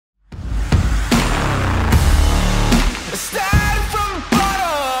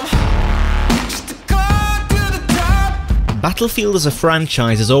Battlefield as a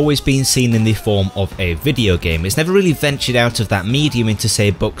franchise has always been seen in the form of a video game. It's never really ventured out of that medium into,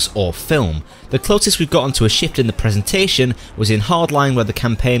 say, books or film. The closest we've gotten to a shift in the presentation was in Hardline, where the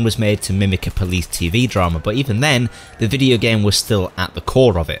campaign was made to mimic a police TV drama, but even then, the video game was still at the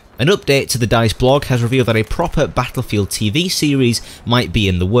core of it. An update to the DICE blog has revealed that a proper Battlefield TV series might be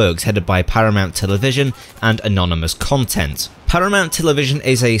in the works, headed by Paramount Television and Anonymous Content. Paramount Television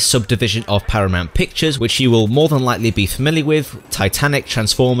is a subdivision of Paramount Pictures, which you will more than likely be familiar with. Titanic,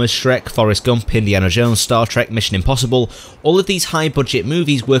 Transformers, Shrek, Forrest Gump, Indiana Jones, Star Trek, Mission Impossible, all of these high-budget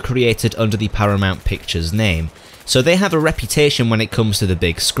movies were created under the Paramount Pictures name. So they have a reputation when it comes to the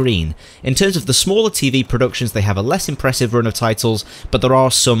big screen. In terms of the smaller TV productions, they have a less impressive run of titles, but there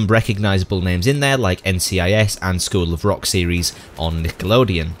are some recognisable names in there like NCIS and School of Rock series on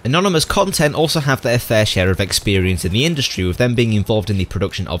Nickelodeon. Anonymous Content also have their fair share of experience in the industry, with them being involved in the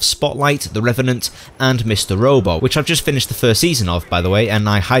production of Spotlight, The Revenant and Mr. Robo, which I've just finished the first season of, by the way, and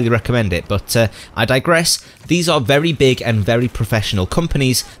I highly recommend it, but I digress. These are very big and very professional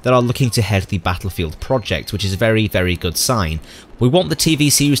companies that are looking to head the Battlefield project, which is a very good sign. We want the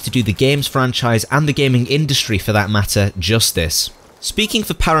TV series to do the games franchise and the gaming industry for that matter justice. Speaking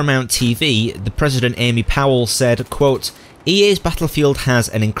for Paramount TV, the president Amy Powell said, quote, "EA's Battlefield has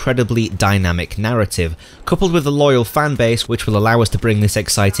an incredibly dynamic narrative, coupled with a loyal fan base which will allow us to bring this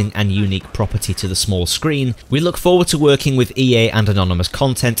exciting and unique property to the small screen. We look forward to working with EA and Anonymous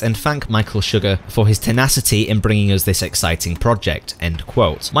Content and thank Michael Sugar for his tenacity in bringing us this exciting project." End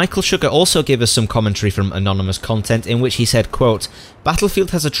quote. Michael Sugar also gave us some commentary from Anonymous Content in which he said, quote, "Battlefield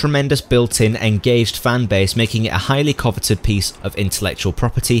has a tremendous built-in, engaged fan base, making it a highly coveted piece of intellectual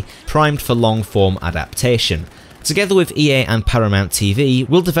property, primed for long-form adaptation. Together with EA and Paramount TV,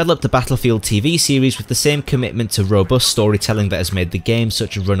 we'll develop the Battlefield TV series with the same commitment to robust storytelling that has made the game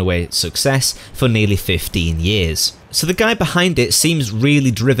such a runaway success for nearly 15 years. So the guy behind it seems really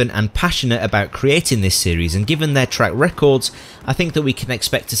driven and passionate about creating this series, and given their track records, I think that we can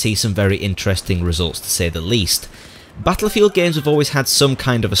expect to see some very interesting results, to say the least. Battlefield games have always had some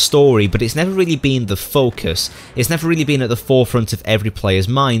kind of a story, but it's never really been the focus. It's never really been at the forefront of every player's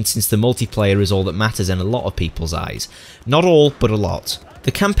mind, since the multiplayer is all that matters in a lot of people's eyes. Not all, but a lot. The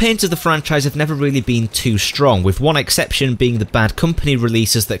campaigns of the franchise have never really been too strong, with one exception being the Bad Company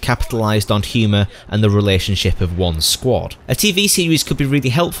releases that capitalised on humour and the relationship of one squad. A TV series could be really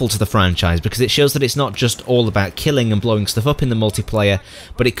helpful to the franchise because it shows that it's not just all about killing and blowing stuff up in the multiplayer,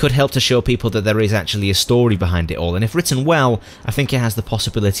 but it could help to show people that there is actually a story behind it all, and if written well, I think it has the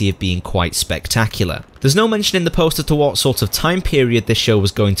possibility of being quite spectacular. There's no mention in the post as to what sort of time period this show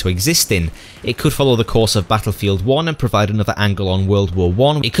was going to exist in. It could follow the course of Battlefield 1 and provide another angle on World War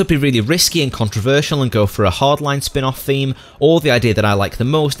I. It could be really risky and controversial and go for a Hardline spin-off theme, or the idea that I like the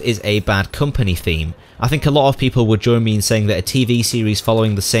most is a Bad Company theme. I think a lot of people would join me in saying that a TV series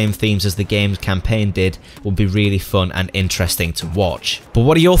following the same themes as the game's campaign did would be really fun and interesting to watch. But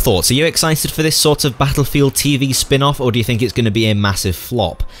what are your thoughts? Are you excited for this sort of Battlefield TV spin-off, or do you think it's going to be a massive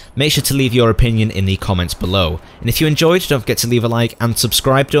flop? Make sure to leave your opinion in the comments below. And if you enjoyed, don't forget to leave a like and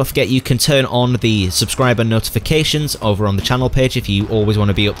subscribe. Don't forget you can turn on the subscriber notifications over on the channel page if you always want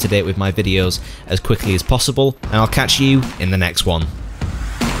to be up to date with my videos as quickly as possible. And I'll catch you in the next one.